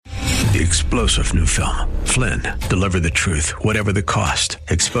The explosive new film, Flynn, deliver the truth, whatever the cost,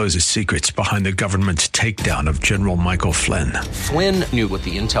 exposes secrets behind the government's takedown of General Michael Flynn. Flynn knew what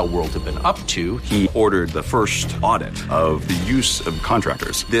the intel world had been up to. He ordered the first audit of the use of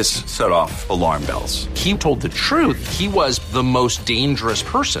contractors. This set off alarm bells. He told the truth. He was the most dangerous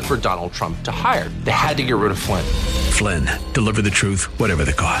person for Donald Trump to hire. They had to get rid of Flynn. Flynn, deliver the truth, whatever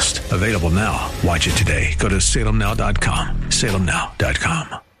the cost. Available now. Watch it today. Go to salemnow.com.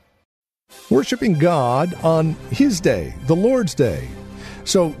 salemnow.com. Worshiping God on His day, the Lord's Day.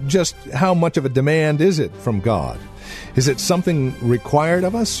 So just how much of a demand is it from God? Is it something required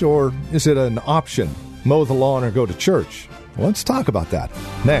of us, or is it an option? Mow the lawn or go to church? Let's talk about that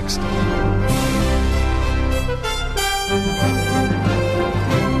next.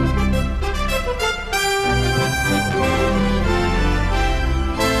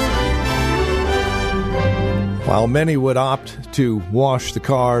 While many would opt to wash the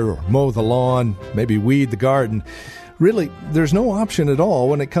car or mow the lawn, maybe weed the garden, really, there's no option at all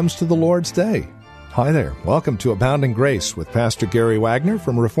when it comes to the Lord's Day. Hi there. Welcome to Abounding Grace with Pastor Gary Wagner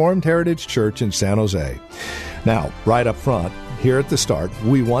from Reformed Heritage Church in San Jose. Now, right up front, here at the start,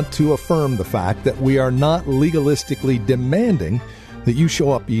 we want to affirm the fact that we are not legalistically demanding that you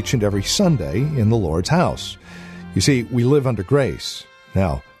show up each and every Sunday in the Lord's house. You see, we live under grace.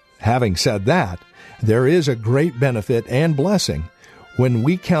 Now, having said that, there is a great benefit and blessing when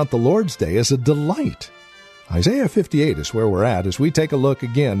we count the Lord's Day as a delight. Isaiah 58 is where we're at as we take a look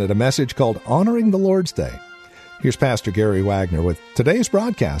again at a message called Honoring the Lord's Day. Here's Pastor Gary Wagner with today's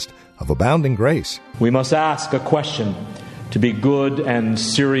broadcast of Abounding Grace. We must ask a question to be good and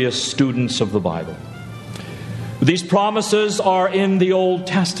serious students of the Bible. These promises are in the Old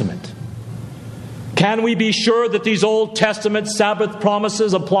Testament. Can we be sure that these Old Testament Sabbath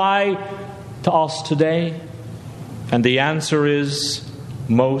promises apply to us today? And the answer is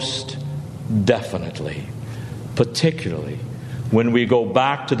most definitely, particularly when we go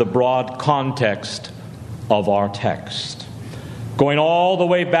back to the broad context of our text. Going all the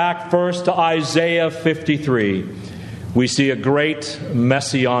way back first to Isaiah 53, we see a great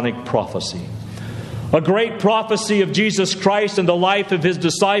messianic prophecy. A great prophecy of Jesus Christ and the life of His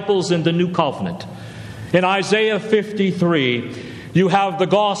disciples in the New Covenant. In Isaiah 53, you have the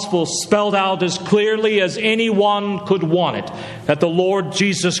gospel spelled out as clearly as anyone could want it, that the Lord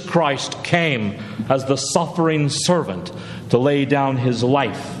Jesus Christ came as the suffering servant to lay down His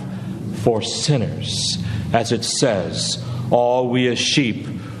life for sinners. As it says, all we as sheep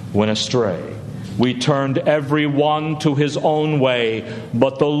went astray. We turned every one to his own way,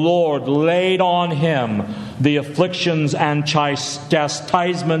 but the Lord laid on Him the afflictions and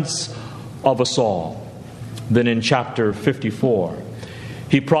chastisements of us all. Then in chapter 54,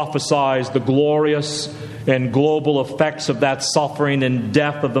 He prophesies the glorious and global effects of that suffering and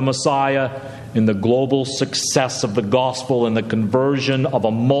death of the Messiah in the global success of the gospel and the conversion of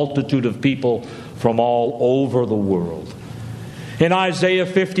a multitude of people from all over the world. In Isaiah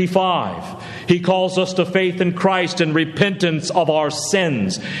 55, He calls us to faith in Christ and repentance of our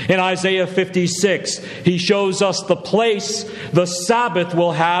sins. In Isaiah 56, He shows us the place the Sabbath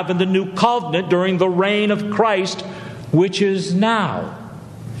will have in the new covenant during the reign of Christ, which is now.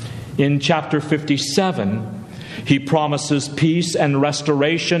 In chapter 57, He promises peace and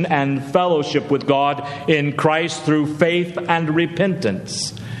restoration and fellowship with God in Christ through faith and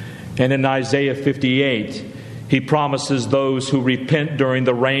repentance. And in Isaiah 58, He promises those who repent during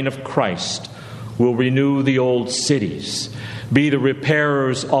the reign of Christ will renew the old cities, be the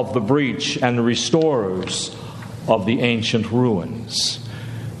repairers of the breach and restorers of the ancient ruins.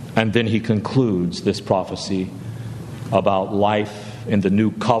 And then He concludes this prophecy about life in the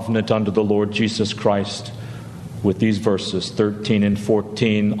new covenant under the Lord Jesus Christ with these verses 13 and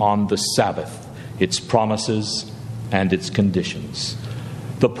 14 on the Sabbath, its promises and its conditions.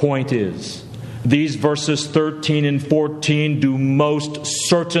 The point is, these verses 13 and 14 do most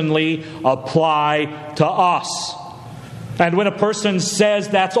certainly apply to us. And when a person says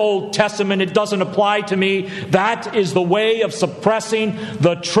that's Old Testament, it doesn't apply to me, that is the way of suppressing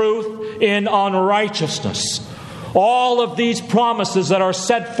the truth in unrighteousness. All of these promises that are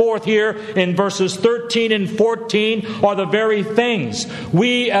set forth here in verses 13 and 14 are the very things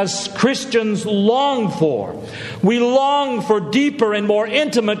we as Christians long for. We long for deeper and more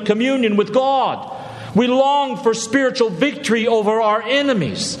intimate communion with God. We long for spiritual victory over our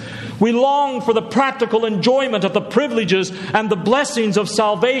enemies. We long for the practical enjoyment of the privileges and the blessings of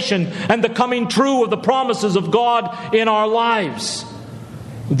salvation and the coming true of the promises of God in our lives.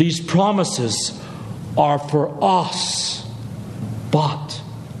 These promises are for us, but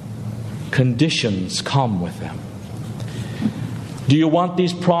conditions come with them. Do you want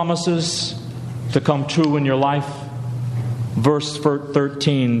these promises to come true in your life? Verse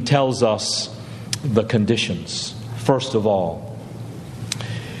 13 tells us the conditions. First of all,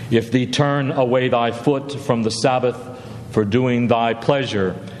 if thee turn away thy foot from the Sabbath for doing thy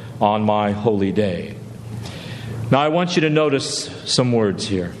pleasure on my holy day. Now I want you to notice some words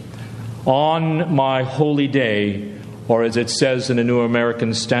here. On my holy day, or as it says in the New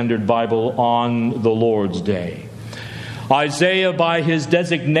American Standard Bible, on the Lord's day. Isaiah, by his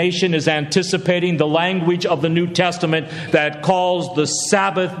designation, is anticipating the language of the New Testament that calls the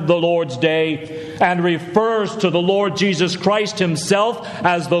Sabbath the Lord's day and refers to the Lord Jesus Christ himself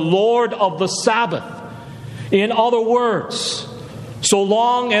as the Lord of the Sabbath. In other words, so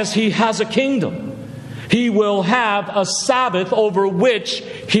long as he has a kingdom, he will have a Sabbath over which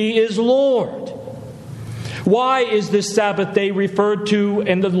he is Lord. Why is this Sabbath day referred to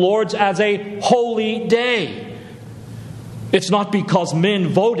in the Lord's as a holy day? It's not because men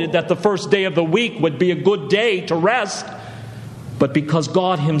voted that the first day of the week would be a good day to rest, but because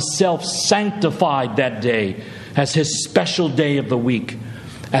God himself sanctified that day as his special day of the week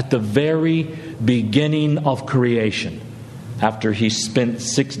at the very beginning of creation, after he spent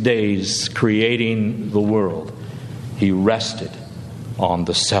 6 days creating the world. He rested on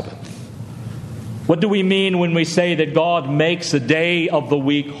the seventh. What do we mean when we say that God makes a day of the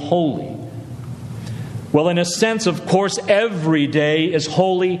week holy? Well, in a sense, of course, every day is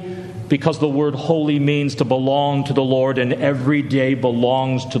holy because the word holy means to belong to the Lord, and every day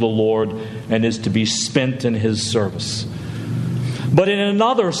belongs to the Lord and is to be spent in his service. But in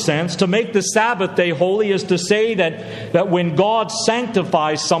another sense, to make the Sabbath day holy is to say that when God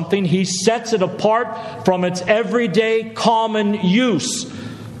sanctifies something, he sets it apart from its everyday common use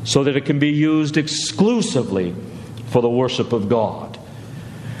so that it can be used exclusively for the worship of God.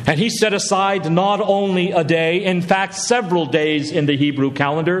 And he set aside not only a day, in fact several days in the Hebrew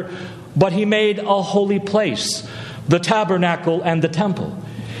calendar, but he made a holy place, the tabernacle and the temple.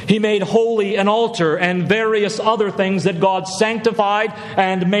 He made holy an altar and various other things that God sanctified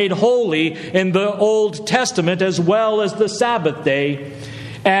and made holy in the Old Testament as well as the Sabbath day.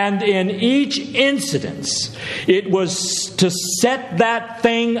 And in each incidence, it was to set that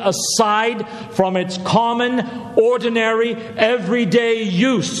thing aside from its common, ordinary, everyday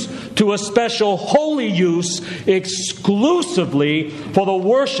use to a special holy use exclusively for the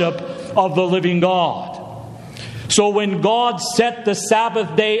worship of the living God. So when God set the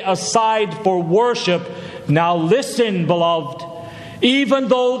Sabbath day aside for worship, now listen, beloved, even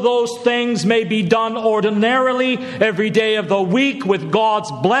though those things may be done ordinarily every day of the week with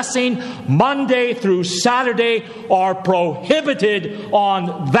God's blessing, Monday through Saturday are prohibited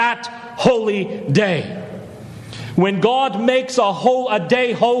on that holy day. When God makes a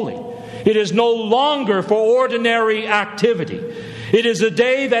day holy, it is no longer for ordinary activity. It is a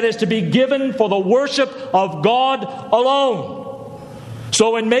day that is to be given for the worship of God alone.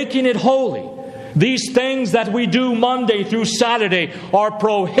 So in making it holy, these things that we do Monday through Saturday are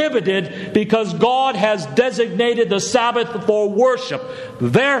prohibited because God has designated the Sabbath for worship.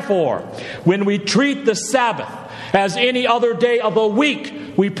 Therefore, when we treat the Sabbath as any other day of the week,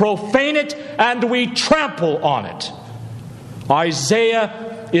 we profane it and we trample on it.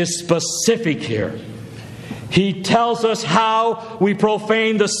 Isaiah is specific here. He tells us how we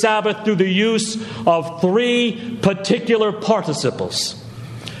profane the Sabbath through the use of 3 particular participles.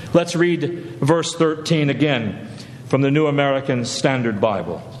 Let's read verse 13 again from the New American Standard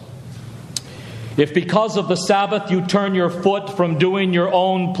Bible. If because of the Sabbath you turn your foot from doing your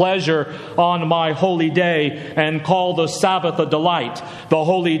own pleasure on my holy day and call the Sabbath a delight, the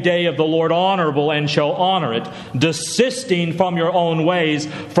holy day of the Lord honorable, and shall honor it, desisting from your own ways,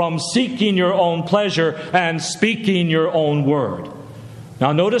 from seeking your own pleasure and speaking your own word.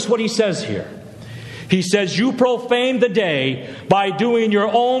 Now notice what he says here. He says, you profane the day by doing your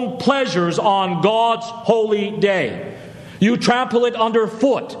own pleasures on God's holy day. You trample it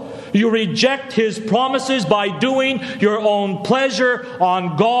underfoot. You reject his promises by doing your own pleasure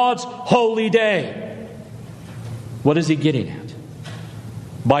on God's holy day. What is he getting at?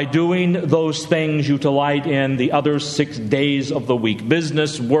 By doing those things you delight in the other 6 days of the week.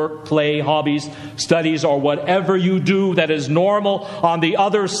 Business, work, play, hobbies, studies, or whatever you do that is normal on the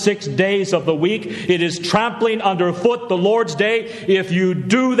other 6 days of the week. It is trampling underfoot the Lord's day if you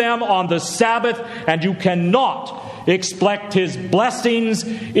do them on the Sabbath, and you cannot expect his blessings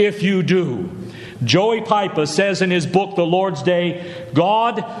if you do. Joey Pipa says in his book, The Lord's Day,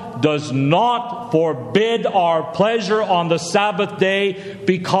 God does not forbid our pleasure on the Sabbath day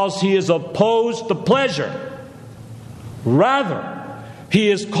because he is opposed to pleasure. Rather, He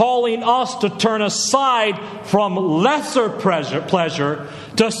is calling us to turn aside from lesser pleasure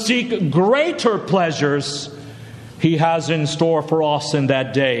to seek greater pleasures He has in store for us in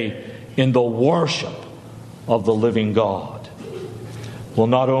that day in the worship of the living God. Well,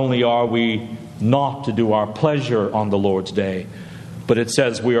 not only are we not to do our pleasure on the Lord's day, but it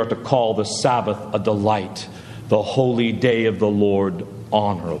says we are to call the Sabbath a delight, the holy day of the Lord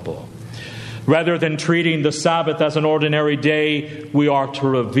honorable. Rather than treating the Sabbath as an ordinary day, we are to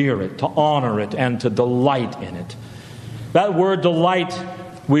revere it, to honor it, and to delight in it. That word delight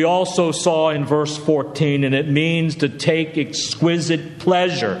we also saw in verse 14, and it means to take exquisite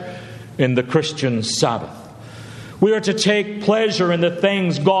pleasure in the Christian Sabbath. We are to take pleasure in the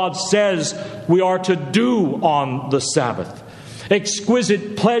things God says we are to do on the Sabbath.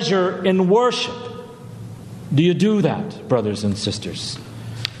 Exquisite pleasure in worship. Do you do that, brothers and sisters?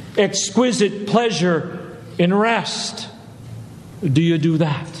 Exquisite pleasure in rest. Do you do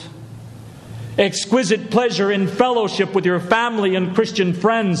that? Exquisite pleasure in fellowship with your family and Christian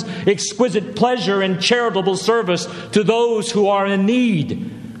friends. Exquisite pleasure in charitable service to those who are in need.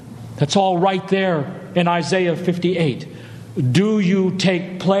 That's all right there in Isaiah 58. Do you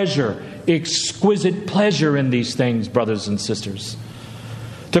take pleasure, exquisite pleasure in these things, brothers and sisters?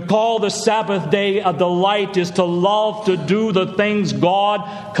 To call the Sabbath day a delight is to love to do the things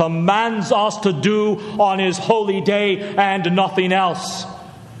God commands us to do on His holy day and nothing else.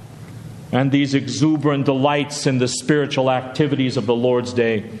 And these exuberant delights in the spiritual activities of the Lord's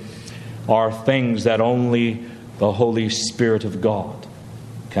day are things that only the Holy Spirit of God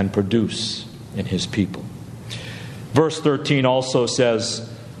can produce in His people. Verse 13 also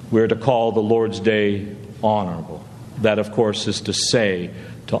says we're to call the Lord's day honorable. That, of course, is to say,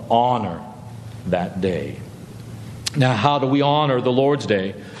 to honor that day. Now, how do we honor the Lord's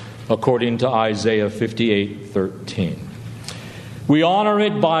day? According to Isaiah 58:13. We honor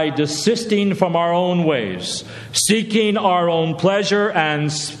it by desisting from our own ways, seeking our own pleasure,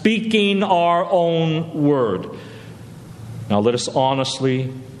 and speaking our own word. Now let us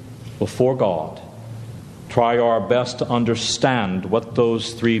honestly, before God, try our best to understand what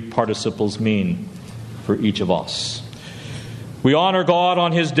those three participles mean for each of us. We honor God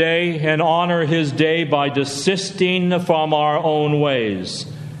on His day and honor His day by desisting from our own ways.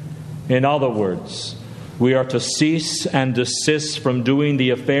 In other words, we are to cease and desist from doing the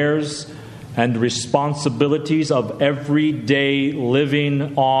affairs and responsibilities of everyday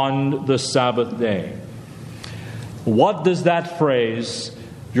living on the Sabbath day. What does that phrase,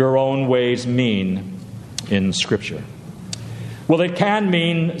 your own ways, mean in Scripture? Well, it can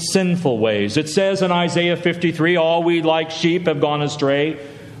mean sinful ways. It says in Isaiah 53, all we like sheep have gone astray.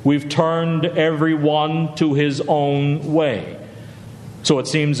 We've turned everyone to his own way. So it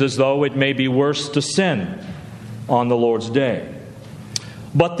seems as though it may be worse to sin on the Lord's day.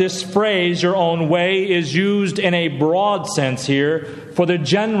 But this phrase, your own way, is used in a broad sense here for the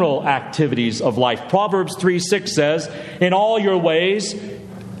general activities of life. Proverbs 3:6 says, in all your ways,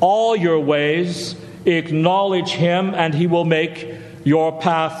 acknowledge Him, and He will make your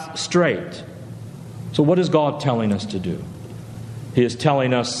path straight. So what is God telling us to do? He is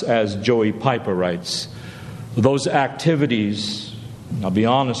telling us, as Joey Piper writes, those activities, now be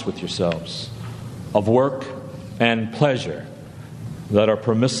honest with yourselves, of work and pleasure that are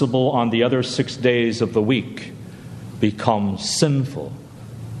permissible on the other 6 days of the week become sinful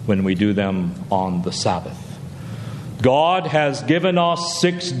when we do them on the Sabbath. God has given us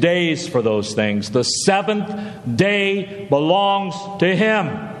 6 days for those things. The seventh day belongs to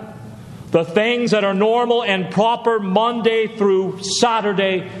Him. The things that are normal and proper Monday through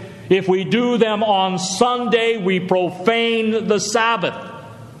Saturday, if we do them on Sunday, we profane the Sabbath.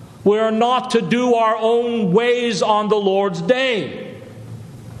 We are not to do our own ways on the Lord's day.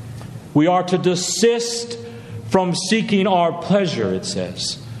 We are to desist from seeking our pleasure, it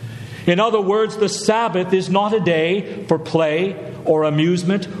says. In other words, the Sabbath is not a day for play or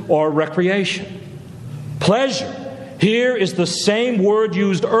amusement or recreation. Pleasure here is the same word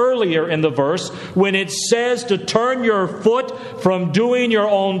used earlier in the verse when it says to turn your foot from doing your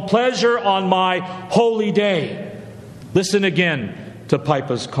own pleasure on my holy day. Listen again to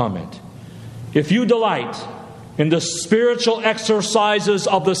Piper's comment. If you delight in the spiritual exercises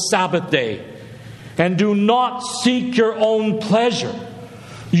of the Sabbath day and do not seek your own pleasure,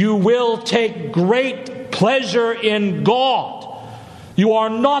 you will take great pleasure in God. You are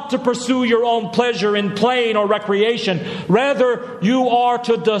not to pursue your own pleasure in playing or recreation. Rather, you are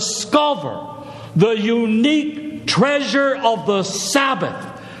to discover the unique treasure of the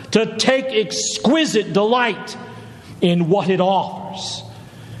Sabbath, to take exquisite delight in what it offers.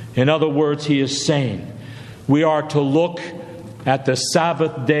 In other words, he is saying we are to look at the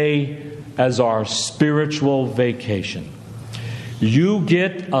Sabbath day as our spiritual vacation. You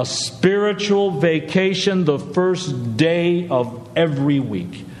get a spiritual vacation the first day of every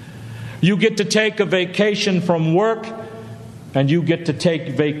week. You get to take a vacation from work, and you get to take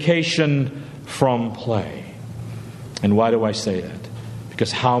vacation from play. And why do I say that?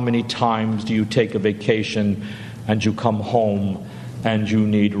 Because how many times do you take a vacation and you come home and you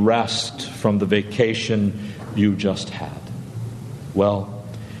need rest from the vacation you just had? Well,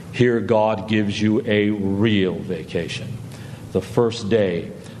 here God gives you a real vacation, the first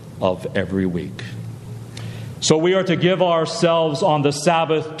day of every week. So we are to give ourselves on the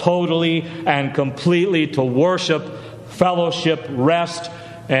Sabbath totally and completely to worship, fellowship, rest,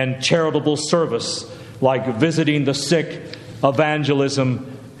 and charitable service, like visiting the sick,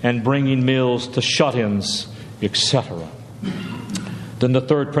 evangelism, and bringing meals to shut-ins, etc. Then the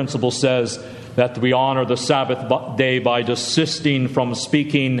third principle says that we honor the Sabbath day by desisting from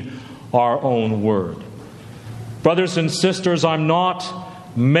speaking our own word. Brothers and sisters, I'm not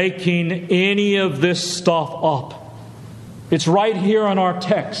making any of this stuff up. It's right here in our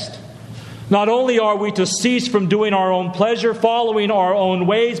text. Not only are we to cease from doing our own pleasure, following our own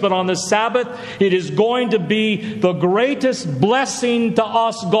ways, but on the Sabbath, it is going to be the greatest blessing to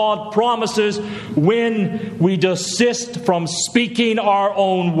us, God promises, when we desist from speaking our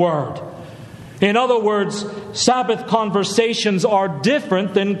own word. In other words, Sabbath conversations are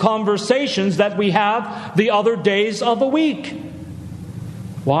different than conversations that we have the other days of the week.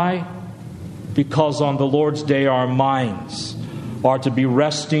 Why? Because on the Lord's Day, our minds are to be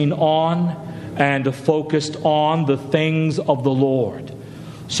resting on and focused on the things of the Lord.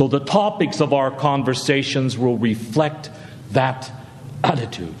 So the topics of our conversations will reflect that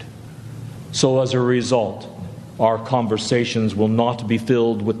attitude. So as a result, our conversations will not be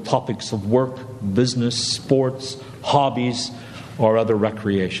filled with topics of work, business, sports, hobbies, or other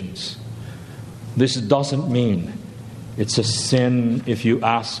recreations. This doesn't mean it's a sin if you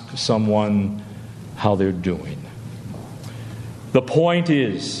ask someone how they're doing. The point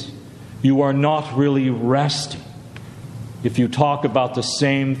is, you are not really resting if you talk about the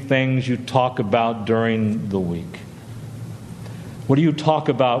same things you talk about during the week. What do you talk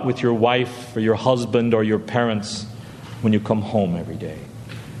about with your wife or your husband or your parents when you come home every day?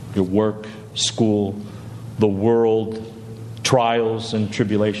 Your work, school, the world, trials and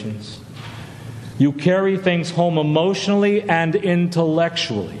tribulations. You carry things home emotionally and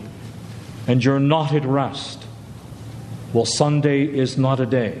intellectually, and you're not at rest. Well, Sunday is not a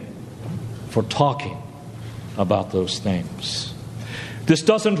day for talking about those things. This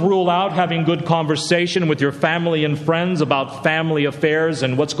doesn't rule out having good conversation with your family and friends about family affairs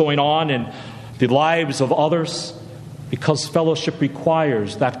and what's going on in the lives of others, because fellowship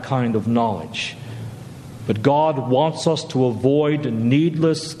requires that kind of knowledge. But God wants us to avoid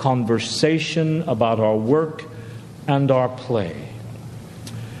needless conversation about our work and our play.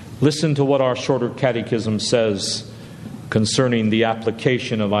 Listen to what our shorter catechism says concerning the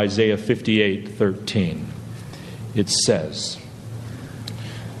application of Isaiah 58:13. It says,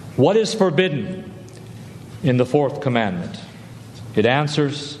 "What is forbidden in the fourth commandment?" It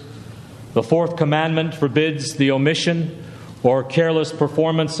answers, "The fourth commandment forbids the omission or careless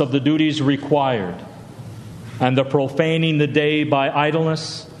performance of the duties required, and the profaning the day by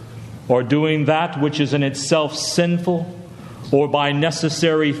idleness, or doing that which is in itself sinful, or by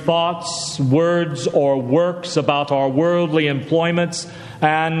necessary thoughts, words, or works about our worldly employments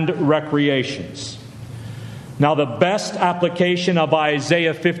and recreations." Now, the best application of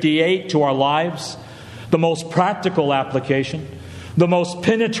Isaiah 58 to our lives, the most practical application, the most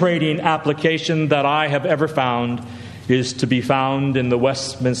penetrating application that I have ever found, is to be found in the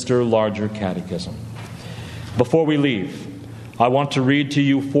Westminster Larger Catechism. Before we leave, I want to read to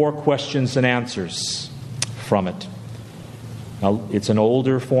you 4 questions and answers from it. Now, it's an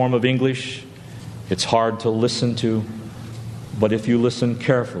older form of English. It's hard to listen to, but if you listen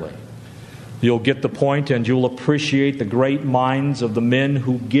carefully, you'll get the point and you'll appreciate the great minds of the men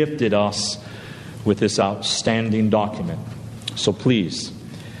who gifted us with this outstanding document. So please,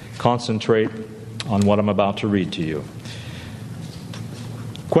 concentrate on what I'm about to read to you.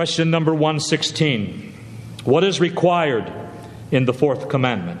 Question number 116. What is required in the fourth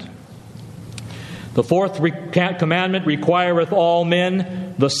commandment? The fourth commandment requireth all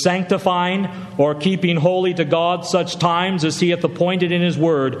men the sanctifying or keeping holy to God such times as He hath appointed in His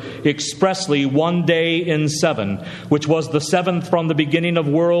word, expressly 1 day in 7, which was the 7th from the beginning of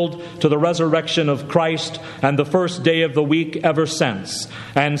world to the resurrection of Christ, and the first day of the week ever since,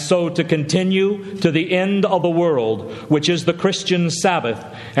 and so to continue to the end of the world, which is the Christian Sabbath,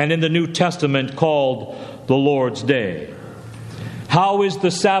 and in the New Testament called the Lord's Day. How is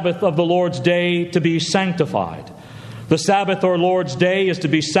the Sabbath of the Lord's day to be sanctified? The Sabbath or Lord's day is to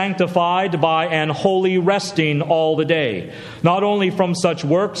be sanctified by an holy resting all the day, not only from such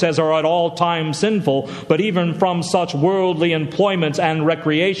works as are at all times sinful, but even from such worldly employments and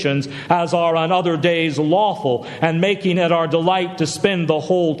recreations as are on other days lawful, and making it our delight to spend the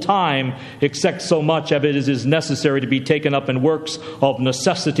whole time, except so much of it as is necessary to be taken up in works of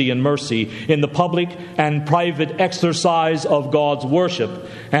necessity and mercy, in the public and private exercise of God's worship.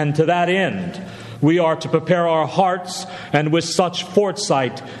 And to that end, we are to prepare our hearts, and with such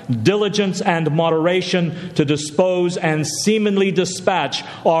foresight, diligence, and moderation, to dispose and seemingly dispatch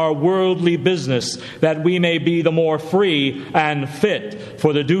our worldly business, that we may be the more free and fit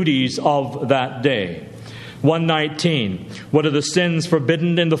for the duties of that day. 119. What are the sins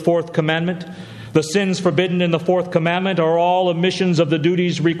forbidden in the fourth commandment? The sins forbidden in the fourth commandment are all omissions of the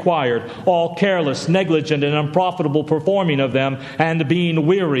duties required, all careless, negligent, and unprofitable performing of them, and being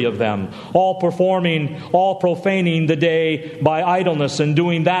weary of them, all profaning the day by idleness, and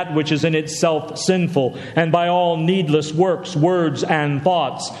doing that which is in itself sinful, and by all needless works, words, and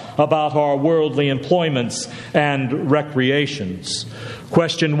thoughts about our worldly employments and recreations.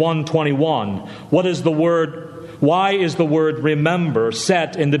 Question 121. Why is the word remember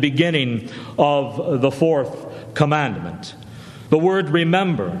set in the beginning of the fourth commandment? The word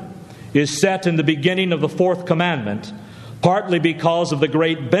remember is set in the beginning of the fourth commandment, partly because of the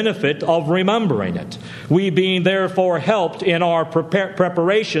great benefit of remembering it. We being therefore helped in our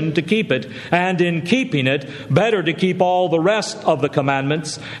preparation to keep it, and in keeping it, better to keep all the rest of the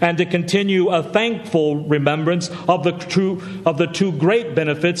commandments, and to continue a thankful remembrance of the two great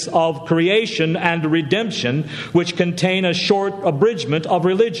benefits of creation and redemption, which contain a short abridgment of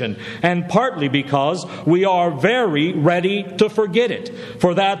religion, and partly because we are very ready to forget it,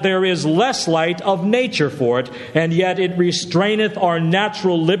 for that there is less light of nature for it, and yet it restraineth our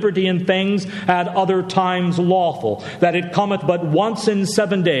natural liberty in things at other times lawful, that it cometh but once in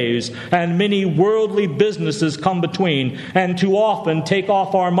 7 days, and many worldly businesses come between, and too often take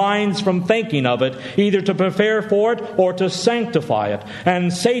off our minds from thinking of it, either to prepare for it or to sanctify it.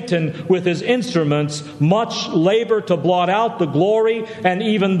 And Satan with his instruments much labor to blot out the glory and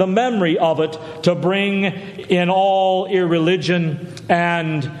even the memory of it, to bring in all irreligion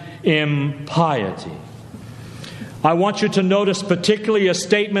and impiety. I want you to notice particularly a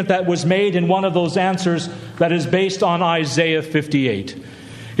statement that was made in one of those answers that is based on Isaiah 58.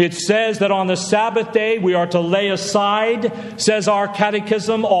 It says that on the Sabbath day we are to lay aside, says our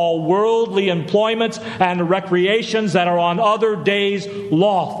catechism, all worldly employments and recreations that are on other days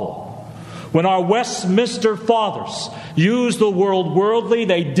lawful. When our Westminster fathers used the word worldly,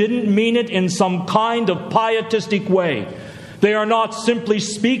 they didn't mean it in some kind of pietistic way. They are not simply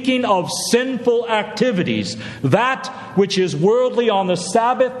speaking of sinful activities. That which is worldly on the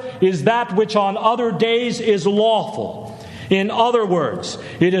Sabbath is that which on other days is lawful. In other words,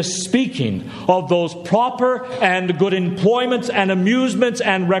 it is speaking of those proper and good employments and amusements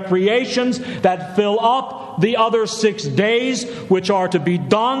and recreations that fill up the other 6 days, which are to be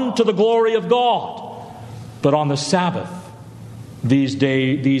done to the glory of God. But on the Sabbath,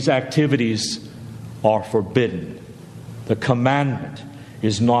 these activities are forbidden. The commandment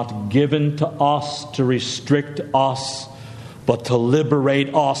is not given to us to restrict us, but to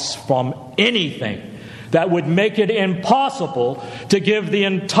liberate us from anything that would make it impossible to give the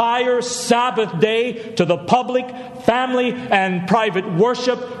entire Sabbath day to the public, family, and private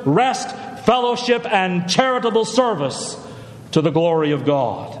worship, rest, fellowship, and charitable service to the glory of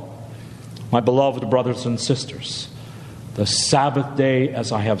God. My beloved brothers and sisters, the Sabbath day,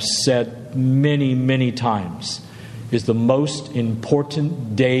 as I have said many, many times, is the most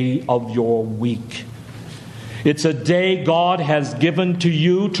important day of your week. It's a day God has given to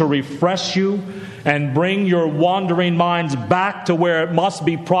you to refresh you and bring your wandering minds back to where it must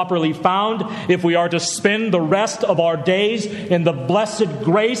be properly found if we are to spend the rest of our days in the blessed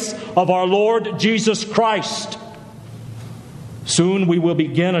grace of our Lord Jesus Christ. Soon we will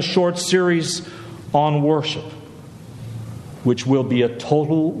begin a short series on worship, which will be a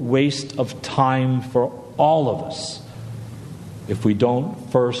total waste of time for all of us if we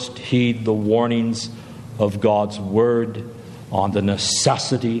don't first heed the warnings of God's Word on the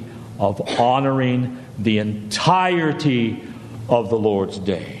necessity of honoring the entirety of the Lord's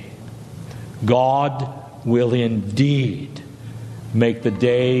day. God will indeed make the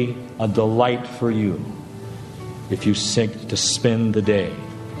day a delight for you if you seek to spend the day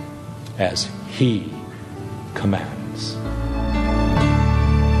as He commands.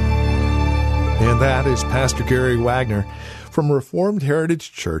 And that is Pastor Gary Wagner from Reformed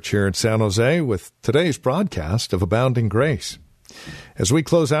Heritage Church here in San Jose with today's broadcast of Abounding Grace. As we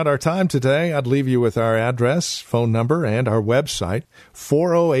close out our time today, I'd leave you with our address, phone number, and our website,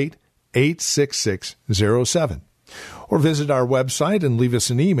 408-866-07. Or visit our website and leave us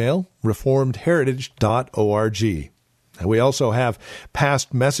an email, reformedheritage.org. We also have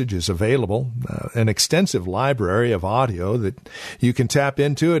past messages available, an extensive library of audio that you can tap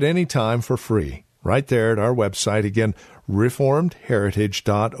into at any time for free, right there at our website, again,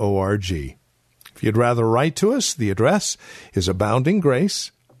 reformedheritage.org. If you'd rather write to us, the address is Abounding Grace,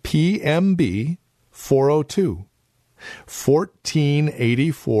 PMB 402,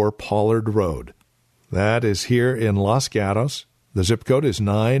 1484 Pollard Road. That is here in Los Gatos. The zip code is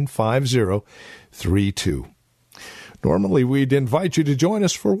 95032. Normally, we'd invite you to join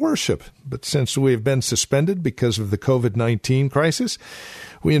us for worship, but since we've been suspended because of the COVID-19 crisis,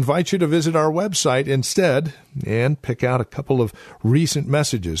 we invite you to visit our website instead and pick out a couple of recent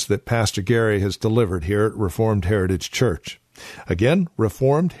messages that Pastor Gary has delivered here at Reformed Heritage Church. Again,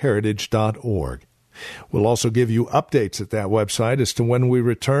 reformedheritage.org. We'll also give you updates at that website as to when we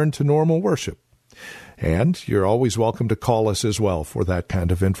return to normal worship. And you're always welcome to call us as well for that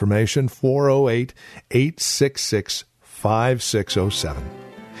kind of information, 408-866-5607.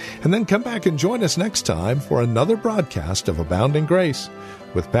 And then come back and join us next time for another broadcast of Abounding Grace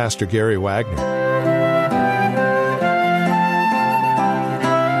with Pastor Gary Wagner.